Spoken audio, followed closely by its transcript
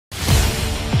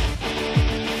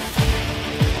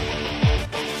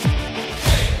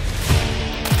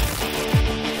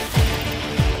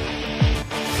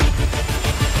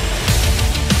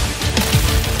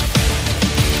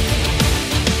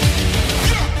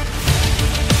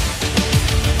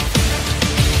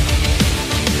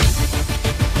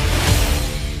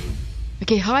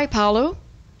Okay, hi, Paolo.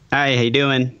 Hi, how you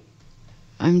doing?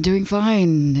 I'm doing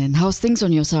fine. And how's things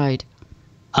on your side?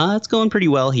 It's going pretty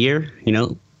well here.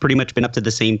 Pretty much been up to the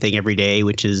same thing every day,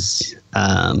 which is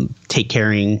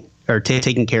taking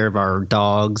care of our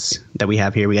dogs that we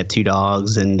have here. We got 2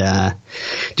 dogs, and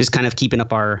just kind of keeping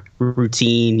up our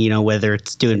routine. Whether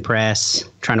it's doing press,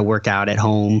 trying to work out at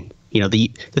home. The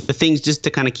things just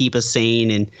to kind of keep us sane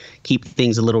and keep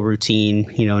things a little routine.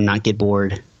 Not get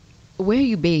bored. Where are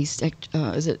you based?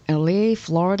 Is it LA,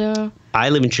 Florida? I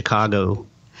live in Chicago.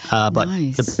 But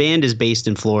Nice. The band is based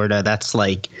in Florida. That's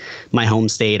like my home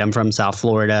state. I'm from South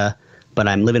Florida, but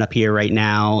I'm living up here right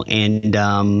now. And,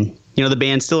 the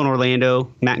band's still in Orlando.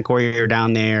 Matt and Corey are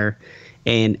down there,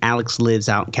 and Alex lives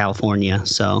out in California.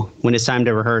 So when it's time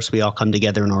to rehearse, we all come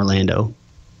together in Orlando.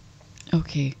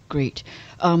 Okay, great.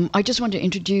 I just want to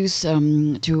introduce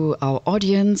to our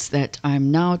audience that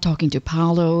I'm now talking to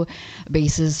Paolo,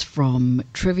 bassist from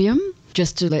Trivium.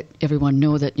 Just to let everyone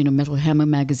know that, Metal Hammer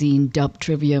magazine dubbed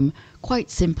Trivium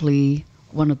quite simply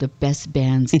one of the best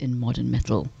bands in modern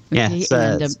metal. Yeah, Okay?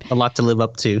 it's a lot to live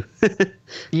up to.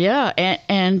 Yeah,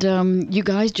 and you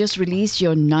guys just released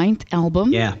your 9th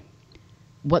album, Yeah.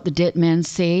 What the Dead Men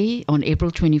Say, on April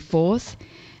 24th.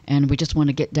 And we just want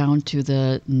to get down to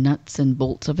the nuts and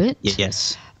bolts of it.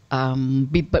 Yes.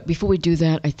 But before we do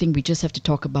that, I think we just have to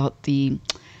talk about the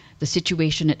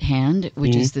situation at hand,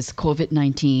 which is this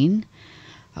COVID-19,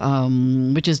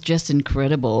 which is just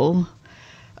incredible.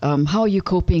 How are you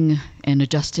coping and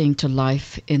adjusting to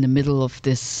life in the middle of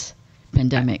this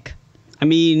pandemic? I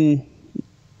mean,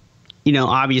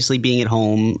 obviously being at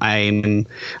home, I'm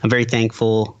very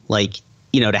thankful,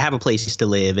 to have a place to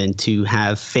live and to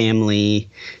have family,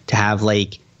 to have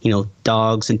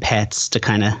dogs and pets to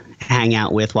kind of hang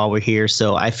out with while we're here.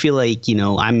 So I feel like,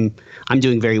 I'm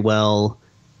doing very well.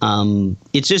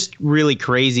 It's just really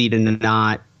crazy to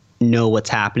not know what's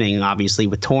happening, obviously,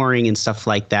 with touring and stuff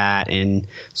like that. And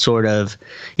sort of,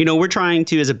 we're trying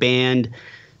to, as a band,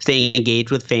 stay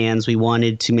engaged with fans. We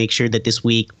wanted to make sure that this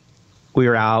week we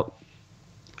were out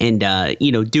and,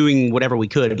 doing whatever we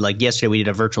could. Like yesterday, we did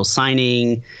a virtual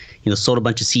signing, sold a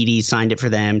bunch of CDs, signed it for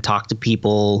them, talked to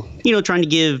people, trying to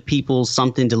give people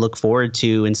something to look forward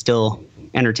to and still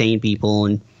entertain people.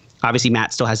 And obviously,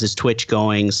 Matt still has his Twitch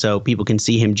going, so people can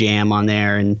see him jam on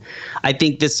there. And I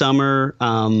think this summer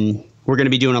we're going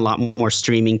to be doing a lot more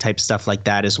streaming type stuff like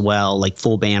that as well, like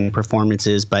full band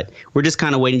performances. But we're just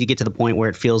kind of waiting to get to the point where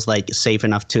it feels like safe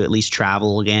enough to at least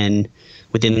travel again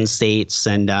within the States.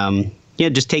 And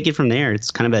just take it from there.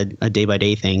 It's kind of a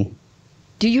day-by-day thing.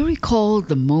 Do you recall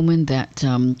the moment that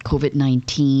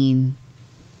COVID-19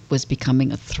 was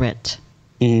becoming a threat?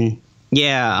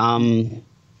 Yeah.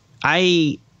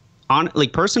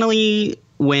 Personally,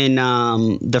 when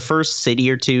the first city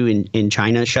or two in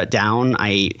China shut down,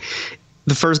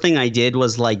 the first thing I did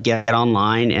was get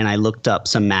online and I looked up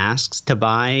some masks to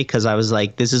buy because I was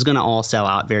like, this is going to all sell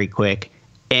out very quick.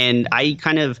 And I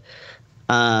kind of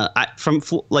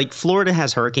Florida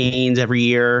has hurricanes every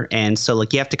year. And so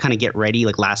you have to kind of get ready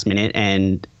last minute.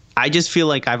 And I just feel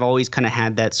like I've always kind of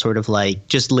had that sort of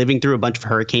just living through a bunch of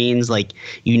hurricanes,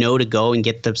 to go and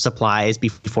get the supplies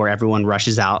before everyone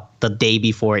rushes out the day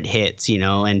before it hits,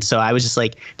 And so I was just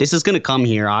like, this is going to come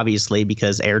here, obviously,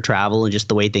 because air travel and just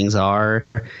the way things are.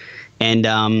 And,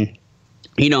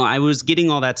 I was getting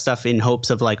all that stuff in hopes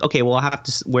of okay, well, I'll have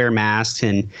to wear masks.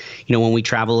 And, when we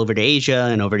travel over to Asia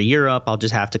and over to Europe, I'll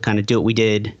just have to kind of do what we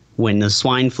did when the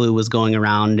swine flu was going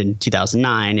around in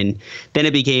 2009. And then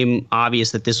it became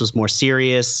obvious that this was more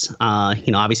serious.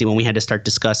 Obviously, when we had to start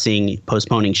discussing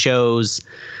postponing shows,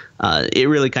 it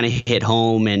really kind of hit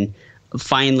home. And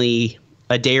finally,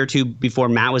 a day or two before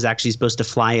Matt was actually supposed to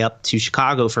fly up to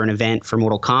Chicago for an event for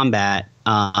Mortal Kombat,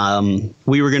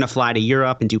 we were going to fly to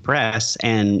Europe and do press,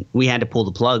 and we had to pull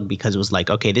the plug because it was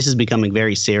okay, this is becoming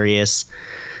very serious.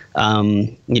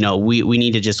 We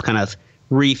need to just kind of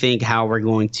rethink how we're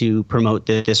going to promote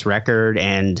this record.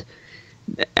 And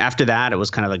after that, it was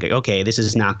kind of okay, this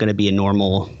is not going to be a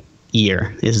normal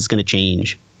year. This is going to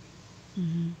change.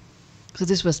 Mm-hmm. So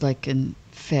this was in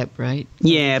Feb, right?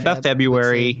 Yeah, about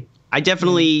February. I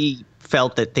definitely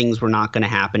felt that things were not going to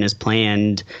happen as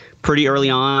planned pretty early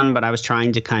on, but I was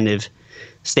trying to kind of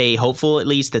stay hopeful at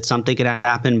least that something could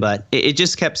happen. But it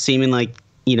just kept seeming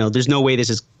there's no way this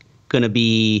is going to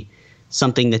be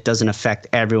something that doesn't affect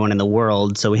everyone in the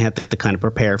world. So we have to kind of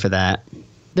prepare for that.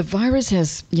 The virus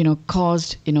has,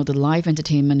 caused, the live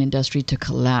entertainment industry to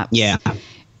collapse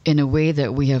in a way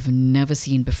that we have never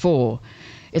seen before.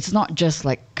 It's not just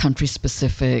country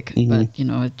specific, but,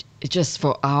 it's just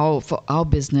for our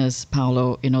business,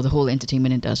 Paolo, the whole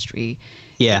entertainment industry.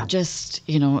 Yeah. It just,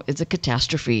 it's a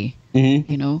catastrophe.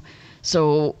 Mm-hmm.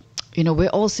 So, we're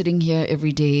all sitting here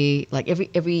every day, like every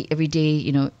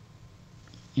day,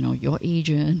 your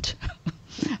agent,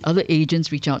 other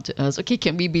agents reach out to us. Okay,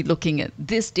 can we be looking at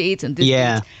this date and this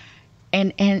date?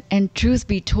 And truth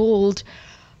be told,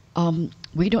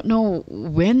 we don't know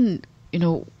when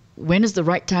is the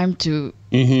right time to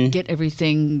get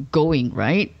everything going,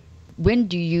 right? When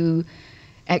do you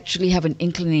actually have an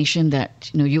inclination that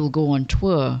you'll go on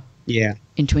tour? Yeah.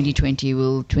 In 2020,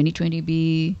 will 2020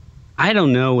 be? I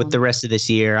don't know with the rest of this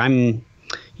year. I'm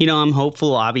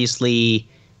hopeful, obviously,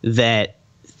 that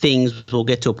things will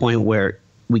get to a point where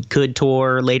we could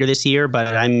tour later this year, but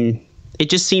it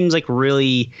just seems like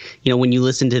really, when you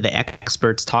listen to the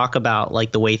experts talk about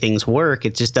like the way things work,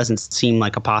 it just doesn't seem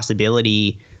like a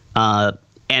possibility.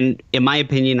 And in my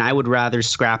opinion, I would rather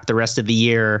scrap the rest of the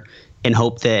year and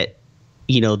hope that,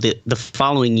 the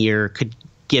following year could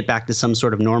get back to some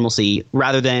sort of normalcy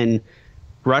rather than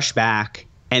rush back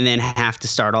and then have to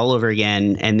start all over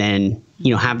again and then,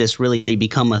 have this really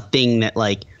become a thing that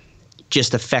like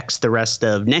just affects the rest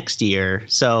of next year.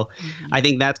 So I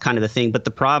think that's kind of the thing. But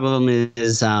the problem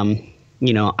is, I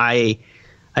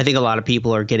think a lot of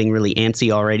people are getting really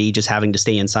antsy already just having to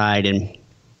stay inside. And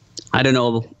I don't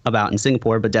know about in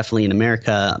Singapore, but definitely in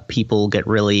America, people get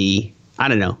really, I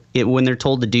don't know, when they're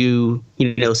told to do,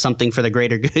 something for the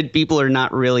greater good, people are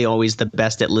not really always the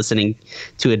best at listening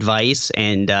to advice.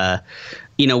 And,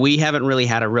 we haven't really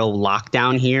had a real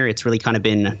lockdown here. It's really kind of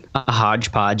been a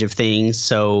hodgepodge of things.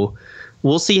 So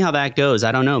we'll see how that goes.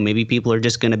 I don't know. Maybe people are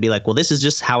just going to be like, well, this is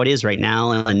just how it is right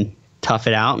now and tough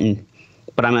it out.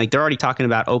 But I'm like, they're already talking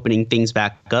about opening things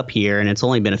back up here and it's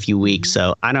only been a few weeks.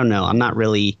 So I don't know. I'm not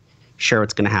really sure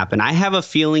what's going to happen. I have a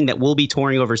feeling that we'll be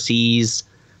touring overseas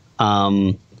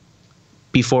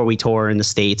before we tour in the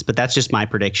States, but that's just my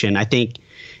prediction. I think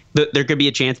there could be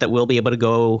a chance that we'll be able to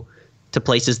go to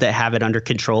places that have it under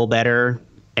control better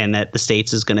and that the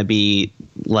States is going to be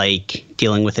like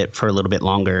dealing with it for a little bit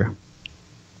longer.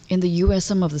 In the U.S.,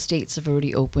 some of the states have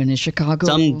already opened. In Chicago,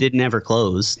 some did never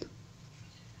close.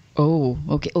 Oh,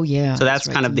 okay. Oh, yeah. So that's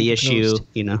right. Kind of the issue,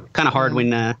 kind of hard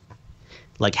when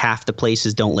like half the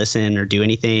places don't listen or do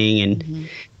anything. And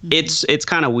it's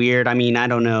kind of weird. I mean, I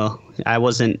don't know.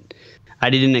 I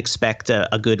didn't expect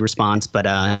a good response, but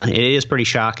it is pretty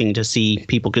shocking to see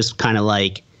people just kind of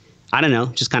like, I don't know,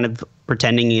 just kind of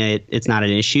pretending it's not an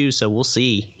issue. So we'll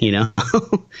see,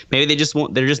 maybe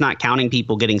they're just not counting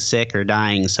people getting sick or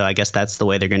dying. So I guess that's the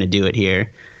way they're going to do it here.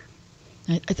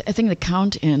 I think the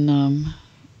count in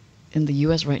the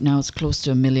U.S. right now is close to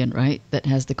 1 million, right? That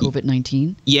has the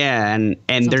COVID-19. Yeah, and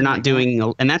they're not like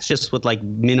doing, and that's just with like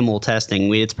minimal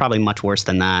testing. It's probably much worse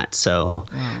than that. So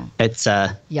it's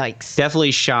yikes,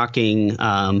 definitely shocking,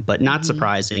 but not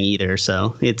surprising either.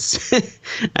 So it's,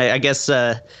 I guess,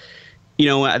 that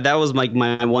was like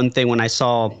my one thing when I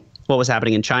saw what was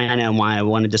happening in China and why I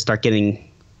wanted to start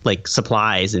getting like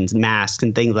supplies and masks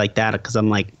and things like that. Because I'm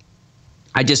like,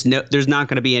 I just know there's not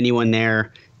going to be anyone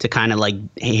there to kind of like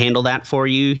handle that for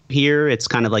you here. It's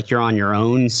kind of like you're on your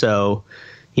own. So,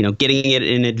 getting it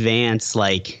in advance,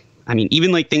 like, I mean,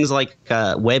 even like things like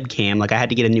webcam, like I had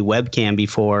to get a new webcam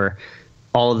before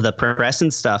all of the press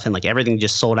and stuff, and like everything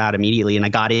just sold out immediately. And I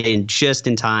got it in just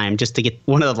in time just to get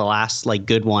one of the last like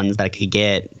good ones that I could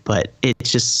get. But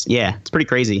it's just, it's pretty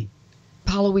crazy.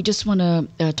 Paolo, we just want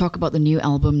to talk about the new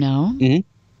album now.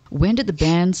 When did the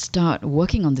band start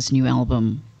working on this new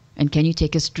album? And can you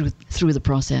take us through the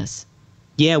process?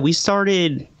 Yeah, we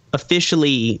started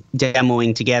officially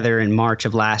demoing together in March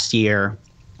of last year.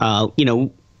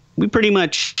 We pretty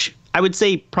much, I would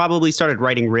say, probably started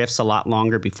writing riffs a lot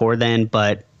longer before then.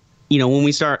 But, when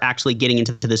we start actually getting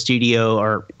into the studio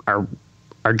or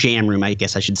our jam room, I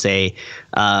guess I should say,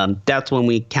 that's when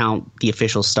we count the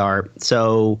official start.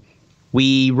 So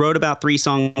we wrote about 3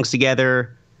 songs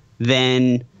together.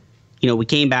 Then we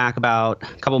came back about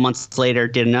a couple months later,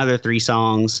 did another 3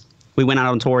 songs. We went out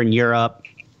on tour in Europe,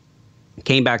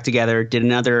 came back together, did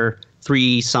another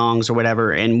 3 songs or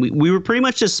whatever. And we were pretty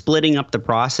much just splitting up the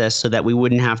process so that we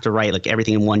wouldn't have to write like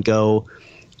everything in one go.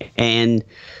 And,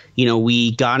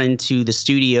 we got into the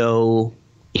studio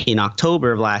in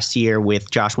October of last year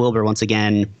with Josh Wilbur once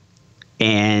again.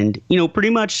 And, pretty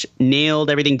much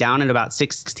nailed everything down in about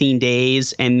 16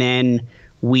 days. And then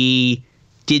we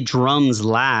did drums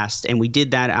last, and we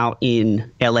did that out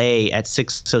in LA at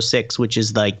 606, which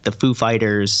is like the Foo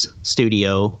Fighters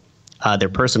studio, their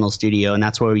personal studio, and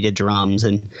that's where we did drums.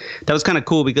 And that was kind of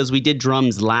cool because we did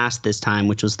drums last this time,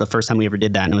 which was the first time we ever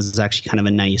did that, and it was actually kind of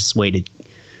a nice way to,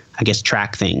 I guess,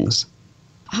 track things.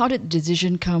 how did the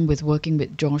decision come with working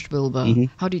with Josh Wilbur?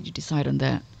 How did you decide on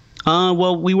that?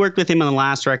 Well, we worked with him on the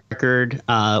last record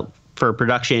for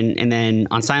production, and then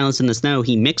on Silence in the Snow,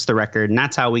 he mixed the record, and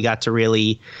that's how we got to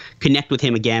really connect with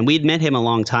him again. We had met him a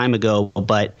long time ago,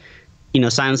 but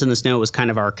Silence in the Snow was kind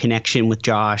of our connection with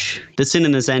Josh. The Sin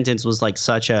in the Sentence was like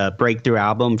such a breakthrough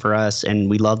album for us, and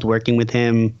we loved working with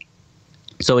him.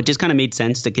 So it just kind of made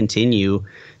sense to continue.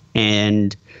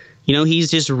 And,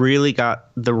 he's just really got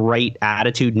the right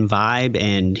attitude and vibe,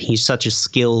 and he's such a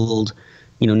skilled,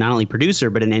 not only producer,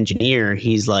 but an engineer.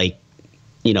 He's like,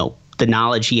 the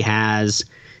knowledge he has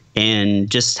and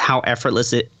just how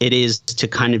effortless it is to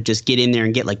kind of just get in there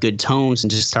and get like good tones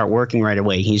and just start working right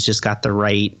away. He's just got the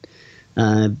right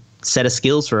set of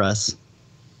skills for us.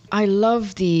 I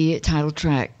love the title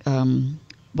track,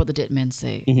 What the Dead Men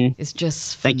Say. It's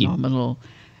just phenomenal.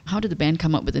 How did the band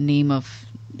come up with the name of,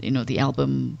 the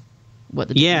album, What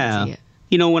the Dead Men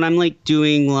Say? When I'm like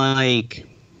doing like,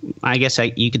 I guess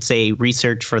you could say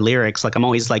research for lyrics, like I'm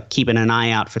always like keeping an eye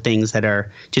out for things that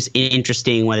are just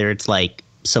interesting, whether it's like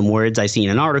some words I see in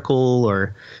an article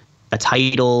or a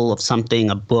title of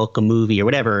something, a book, a movie, or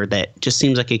whatever that just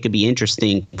seems like it could be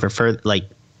interesting for further, like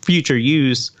future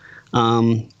use.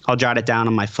 I'll jot it down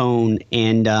on my phone.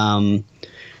 And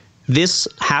this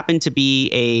happened to be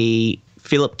a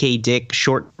Philip K. Dick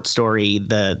short story,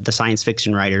 the science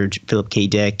fiction writer Philip K.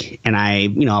 Dick, and I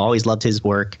always loved his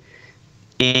work.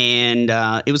 And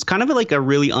it was kind of like a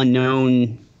really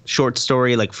unknown short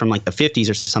story, like from like the 50s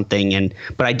or something.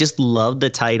 But I just loved the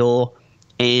title,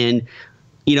 and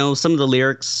some of the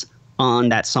lyrics on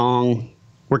that song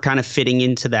were kind of fitting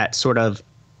into that sort of,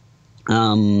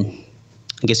 I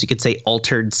guess you could say,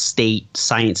 altered state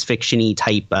science fiction-y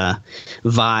type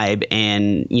vibe,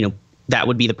 and that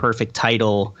would be the perfect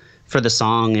title for the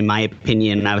song, in my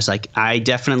opinion. And I was like, I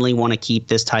definitely want to keep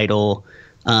this title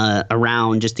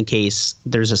around just in case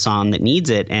there's a song that needs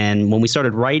it. And when we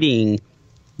started writing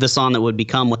the song that would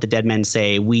become What the Dead Men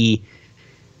Say, we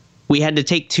had to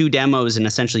take two demos and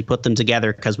essentially put them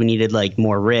together because we needed like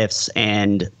more riffs.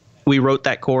 And we wrote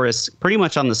that chorus pretty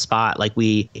much on the spot. Like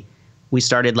we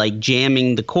started like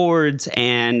jamming the chords,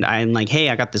 and I'm like, hey,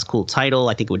 I got this cool title,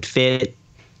 I think it would fit.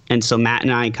 And so Matt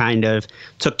and I kind of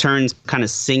took turns kind of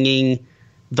singing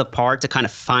the part to kind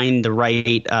of find the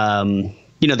right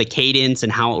the cadence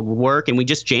and how it would work. And we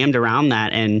just jammed around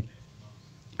that, and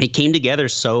it came together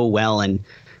so well. And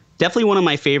definitely one of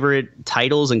my favorite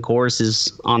titles and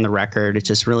choruses on the record. It's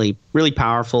just really, really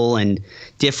powerful and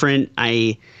different.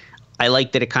 I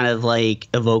like that it kind of like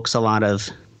evokes a lot of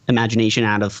imagination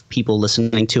out of people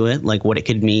listening to it, like what it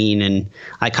could mean. And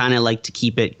I kind of like to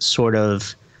keep it sort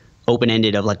of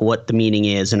open-ended of like what the meaning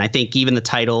is. And I think even the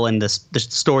title and the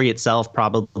story itself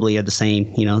probably are the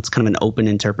same. It's kind of an open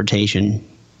interpretation.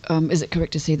 Is it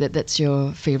correct to say that that's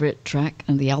your favorite track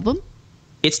on the album?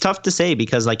 It's tough to say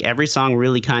because like every song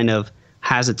really kind of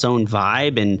has its own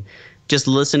vibe, and just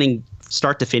listening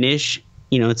start to finish,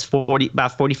 it's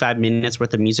about 45 minutes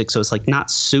worth of music. So it's like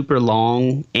not super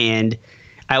long. And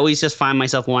I always just find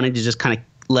myself wanting to just kind of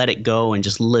let it go and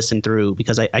just listen through,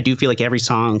 because I do feel like every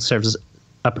song serves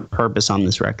a purpose on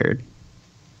this record.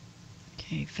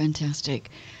 Okay,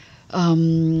 fantastic.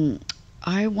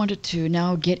 I wanted to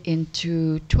now get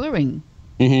into touring.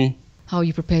 How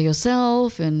you prepare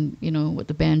yourself, and what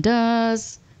the band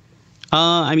does.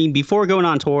 I mean, before going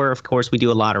on tour, of course, we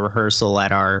do a lot of rehearsal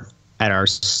at our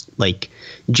like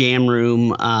jam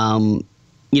room.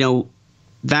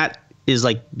 That is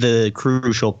like the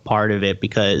crucial part of it,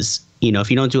 because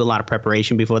if you don't do a lot of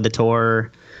preparation before the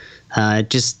tour,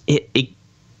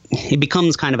 it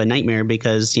becomes kind of a nightmare,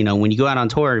 because when you go out on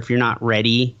tour, if you're not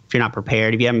ready, if you're not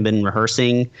prepared, if you haven't been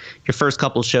rehearsing, your first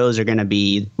couple shows are going to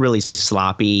be really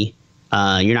sloppy.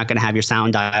 You're not going to have your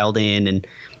sound dialed in. And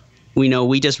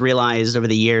we just realized over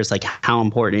the years like how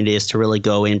important it is to really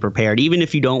go in prepared, even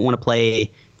if you don't want to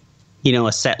play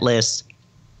a set list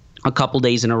a couple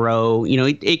days in a row.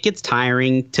 It gets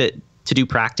tiring to do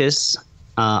practice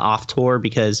off tour,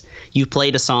 because you've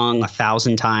played a song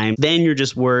 1,000 times. Then you're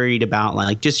just worried about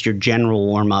like just your general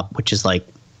warm up, which is like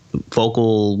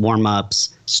vocal warm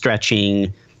ups,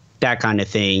 stretching, that kind of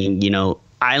thing.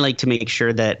 I like to make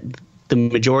sure that the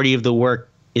majority of the work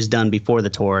is done before the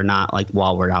tour, not like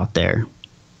while we're out there.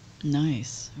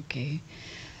 Nice. Okay.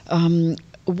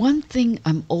 One thing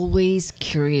I'm always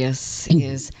curious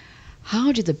is,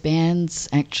 how did the bands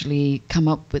actually come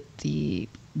up with the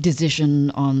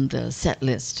decision on the set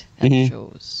list at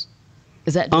shows?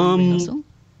 Is that during rehearsal?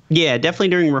 Yeah, definitely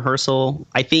during rehearsal.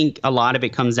 I think a lot of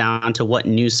it comes down to what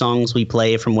new songs we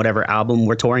play from whatever album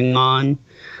we're touring on.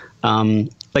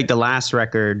 Like the last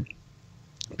record,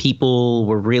 people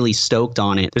were really stoked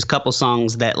on it. There's a couple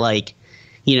songs that, like,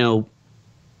 you know,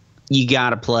 you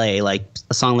gotta play, like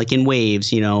a song like In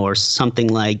Waves, you know, or something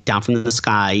like Down from the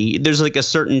Sky. There's like a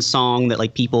certain song that,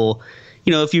 like, people,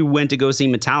 you know, if you went to go see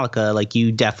Metallica, like,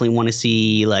 you definitely want to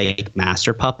see like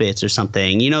Master Puppets or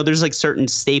something. You know, there's like certain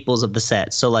staples of the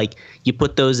set. So like you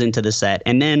put those into the set,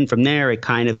 and then from there it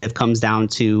kind of comes down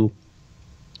to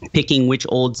picking which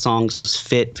old songs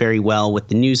fit very well with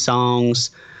the new songs.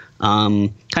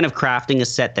 Kind of crafting a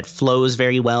set that flows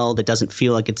very well, that doesn't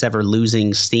feel like it's ever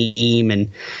losing steam, and,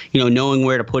 you know, knowing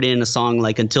where to put in a song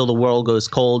like Until the World Goes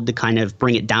Cold to kind of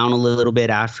bring it down a little bit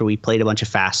after we played a bunch of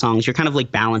fast songs. You're kind of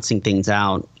like balancing things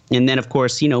out. And then, of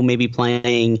course, you know, maybe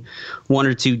playing one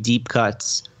or two deep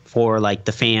cuts for like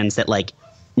the fans that like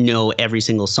know every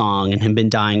single song and have been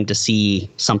dying to see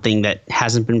something that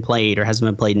hasn't been played or hasn't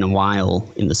been played in a while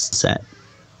in the set.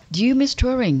 Do you miss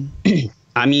touring?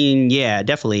 I mean, yeah,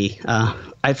 definitely.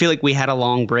 I feel like we had a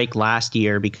long break last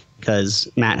year because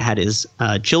Matt had his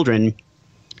children,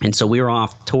 and so we were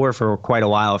off tour for quite a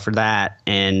while for that.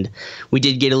 And we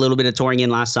did get a little bit of touring in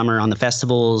last summer on the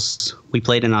festivals. We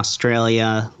played in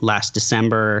Australia last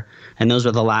December, and those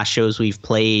were the last shows we've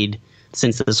played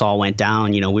since this all went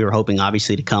down. You know, we were hoping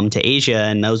obviously to come to Asia,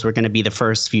 and those were going to be the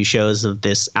first few shows of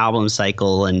this album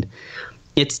cycle. And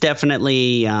it's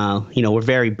definitely, you know, we're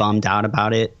very bummed out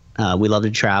about it. We love to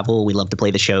travel. We love to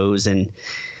play the shows, and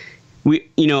we,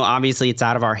 you know, obviously it's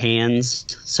out of our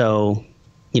hands. So,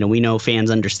 you know, we know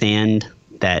fans understand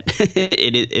that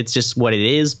it's just what it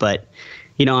is. But,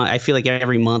 you know, I feel like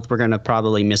every month we're going to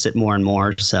probably miss it more and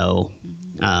more. So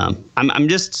I'm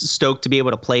just stoked to be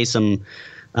able to play some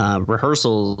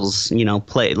rehearsals, you know,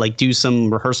 do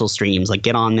some rehearsal streams, like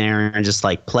get on there and just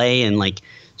like play and like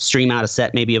stream out a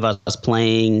set maybe of us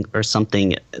playing or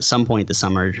something at some point this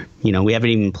summer. You know, we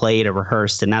haven't even played or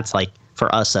rehearsed, and that's like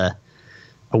for us a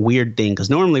weird thing, because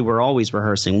normally we're always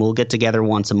rehearsing. We'll get together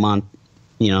once a month,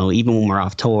 you know, even when we're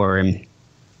off tour, and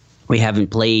we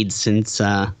haven't played since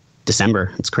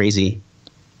December. It's crazy.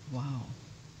 Wow.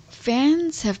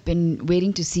 Fans have been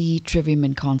waiting to see Trivium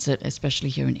in concert, especially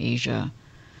here in Asia.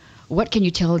 What can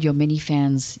you tell your many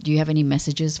fans? Do you have any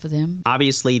messages for them?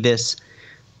 Obviously, this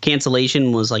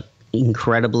cancellation was like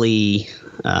incredibly,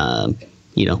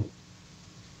 you know,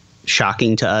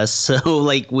 shocking to us. So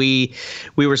like we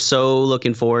were so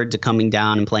looking forward to coming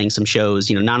down and playing some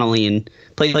shows, you know, not only in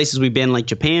places we've been like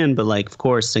Japan, but like, of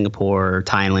course, Singapore,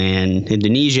 Thailand,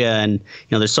 Indonesia. And, you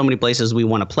know, there's so many places we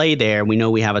want to play there. We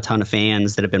know we have a ton of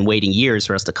fans that have been waiting years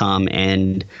for us to come.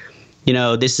 And, you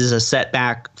know, this is a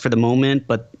setback for the moment,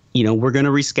 but, you know, we're going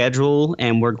to reschedule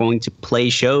and we're going to play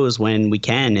shows when we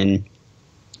can. And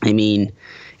I mean,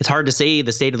 it's hard to say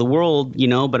the state of the world, you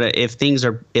know, but if things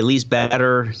are at least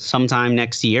better sometime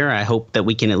next year, I hope that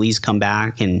we can at least come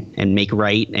back and make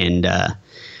right and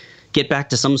get back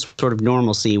to some sort of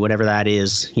normalcy, whatever that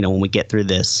is, you know, when we get through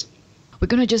this. We're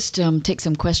going to just take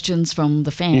some questions from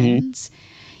the fans.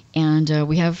 Mm-hmm. And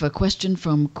we have a question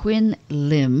from Quinn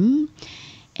Lim.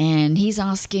 And he's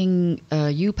asking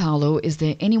you, Paolo, is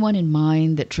there anyone in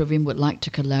mind that Trivium would like to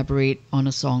collaborate on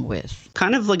a song with?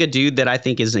 Kind of like a dude that I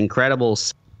think is an incredible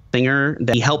singer,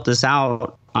 that he helped us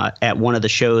out at one of the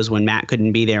shows when Matt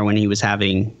couldn't be there when he was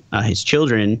having his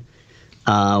children,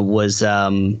 was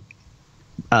Brandon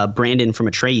from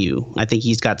Atreyu. I think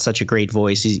he's got such a great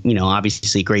voice. He's, you know,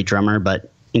 obviously a great drummer,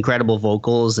 but incredible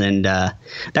vocals, and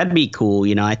that'd be cool.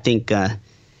 You know, I think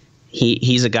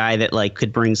he's a guy that like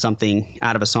could bring something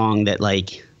out of a song that,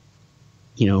 like,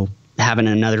 you know, having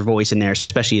another voice in there,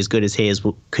 especially as good as his,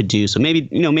 could do. So maybe,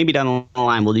 you know, maybe down the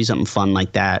line we'll do something fun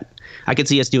like that. I could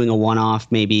see us doing a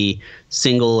one-off, maybe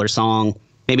single or song,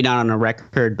 maybe not on a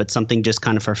record, but something just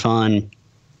kind of for fun,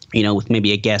 you know, with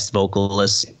maybe a guest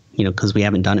vocalist, you know, because we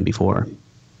haven't done it before.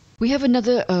 We have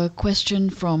another question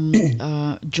from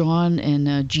John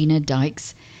and Gina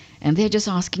Dykes. And they're just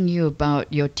asking you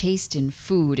about your taste in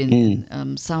food,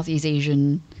 in Southeast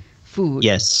Asian food.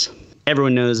 Yes.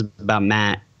 Everyone knows about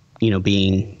Matt, you know,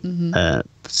 being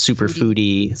super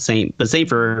foodie. Same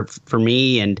for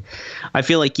me. And I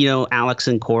feel like, you know, Alex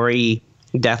and Corey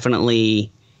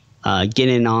definitely get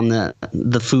in on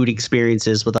the food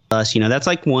experiences with us. You know, that's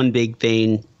like one big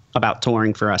thing about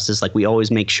touring for us, is like we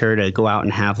always make sure to go out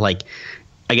and have, like,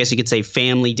 I guess you could say,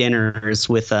 family dinners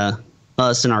with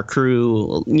us and our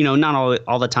crew. You know, not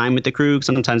all the time with the crew.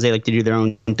 Sometimes they like to do their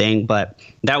own thing, but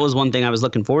that was one thing I was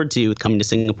looking forward to with coming to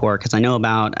Singapore, because I know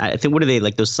about, I think, what are they,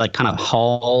 like those like kind of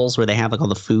halls where they have like all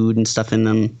the food and stuff in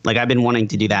them. Like, I've been wanting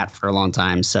to do that for a long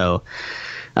time. So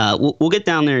we'll get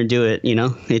down there and do it. You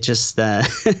know, it just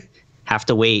have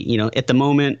to wait. You know, at the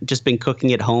moment, just been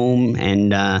cooking at home,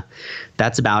 and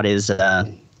that's about as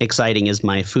exciting as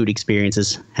my food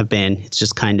experiences have been. It's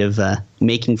just kind of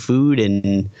making food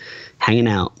and hanging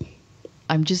out.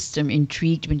 I'm just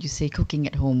intrigued when you say cooking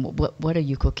at home. What are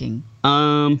you cooking?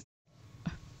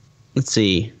 Let's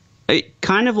see.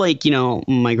 Kind of like,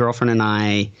 my girlfriend and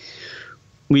I,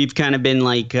 we've kind of been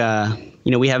like,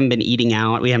 we haven't been eating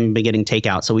out. We haven't been getting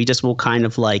takeout. So we just will kind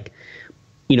of like,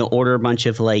 order a bunch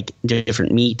of like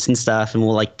different meats and stuff, and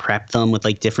we'll like prep them with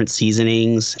like different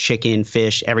seasonings, chicken,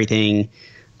 fish, everything.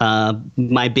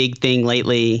 My big thing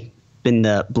lately been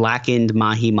the blackened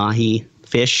mahi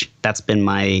fish. That's been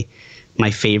my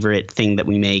favorite thing that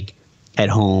we make at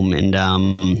home. And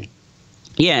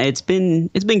yeah, it's been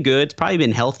good. It's probably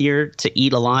been healthier to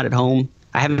eat a lot at home.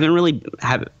 I haven't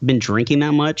been drinking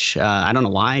that much. I don't know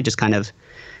why. I just kind of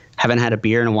haven't had a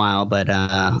beer in a while. But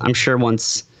I'm sure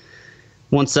once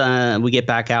we get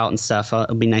back out and stuff,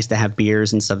 it'll be nice to have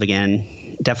beers and stuff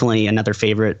again. Definitely another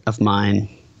favorite of mine,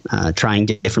 trying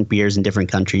different beers in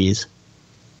different countries.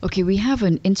 Okay, we have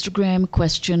an Instagram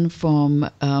question from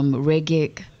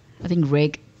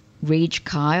Rage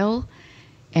Kyle.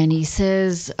 And he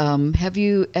says, have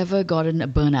you ever gotten a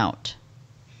burnout?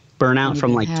 Burnout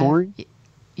from like touring?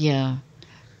 Yeah.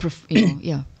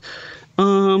 Yeah.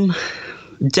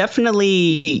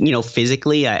 Definitely,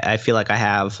 physically, I feel like I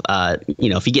have,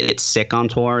 if you get sick on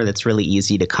tour, that's really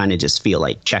easy to kind of just feel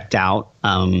like checked out.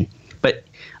 But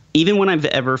even when I've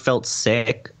ever felt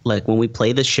sick, like when we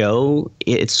play the show,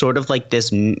 it's sort of like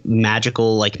this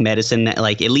magical like medicine that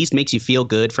like at least makes you feel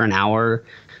good for an hour,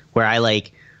 where I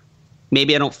like,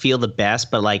 maybe I don't feel the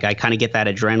best, but like I kind of get that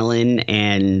adrenaline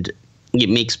and it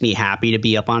makes me happy to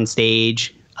be up on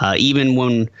stage. Even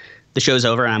when the show's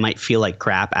over and I might feel like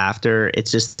crap after,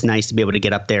 it's just nice to be able to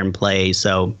get up there and play.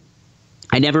 So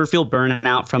I never feel burnt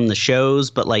out from the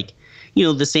shows, but like,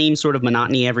 the same sort of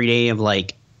monotony every day of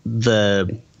like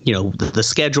the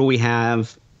schedule we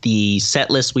have, the set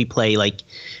list we play, like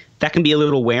that can be a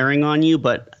little wearing on you,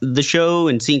 but the show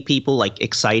and seeing people like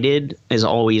excited is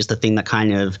always the thing that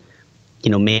kind of,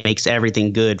 makes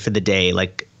everything good for the day.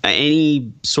 Like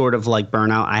any sort of like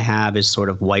burnout I have is sort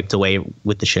of wiped away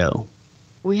with the show.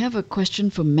 We have a question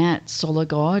from Matt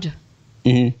Solargod.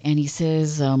 Mm-hmm. And he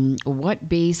says, what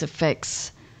bass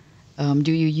effects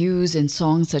do you use in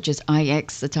songs such as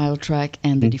IX, the title track,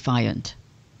 and The Defiant?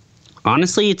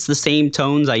 Honestly, it's the same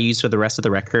tones I use for the rest of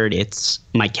the record. It's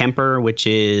my Kemper, which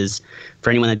is, for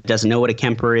anyone that doesn't know what a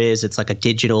Kemper is, it's like a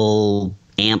digital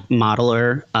amp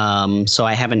modeler. So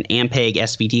I have an Ampeg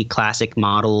SVT classic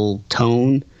model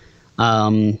tone.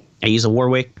 I use a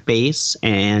Warwick bass,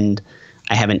 and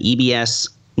I have an EBS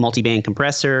multiband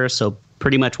compressor. So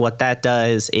pretty much what that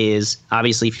does is,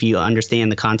 obviously, if you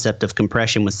understand the concept of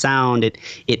compression with sound, it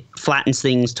flattens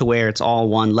things to where it's all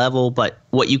one level. But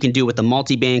what you can do with the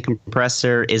multiband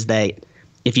compressor is that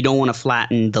if you don't want to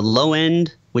flatten the low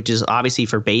end, which is obviously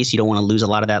for bass, you don't want to lose a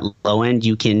lot of that low end,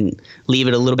 you can leave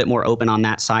it a little bit more open on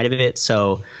that side of it.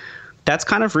 So that's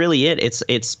kind of really it.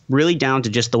 It's really down to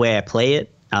just the way I play it.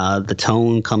 The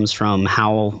tone comes from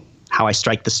how I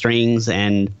strike the strings,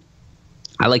 and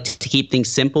I like to keep things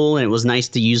simple, and it was nice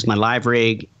to use my live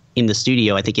rig in the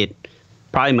studio. I think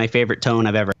probably my favorite tone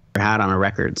I've ever had on a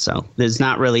record. So there's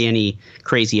not really any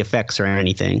crazy effects or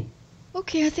anything.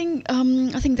 Okay, I think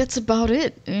that's about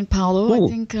it. And Paolo, cool.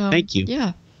 I think thank you.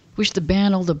 Yeah, wish the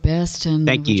band all the best, and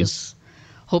thank you. Just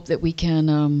hope that we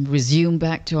can resume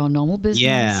back to our normal business.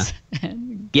 Yeah,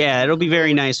 yeah, it'll be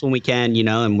very nice when we can,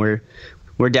 and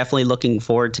we're definitely looking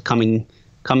forward to coming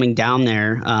down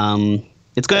there.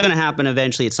 It's going to happen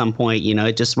eventually at some point. We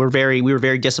were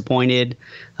very disappointed.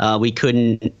 We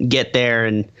couldn't get there,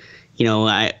 and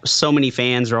so many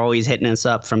fans are always hitting us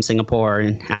up from Singapore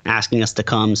and asking us to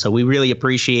come. So we really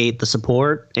appreciate the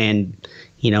support, and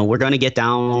we're going to get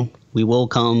down. We will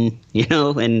come,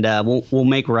 and we'll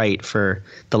make right for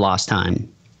the lost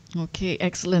time. Okay,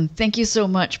 excellent. Thank you so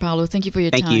much, Paolo. Thank you for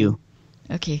your time. Thank you.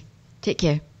 Okay, take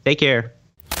care. Take care.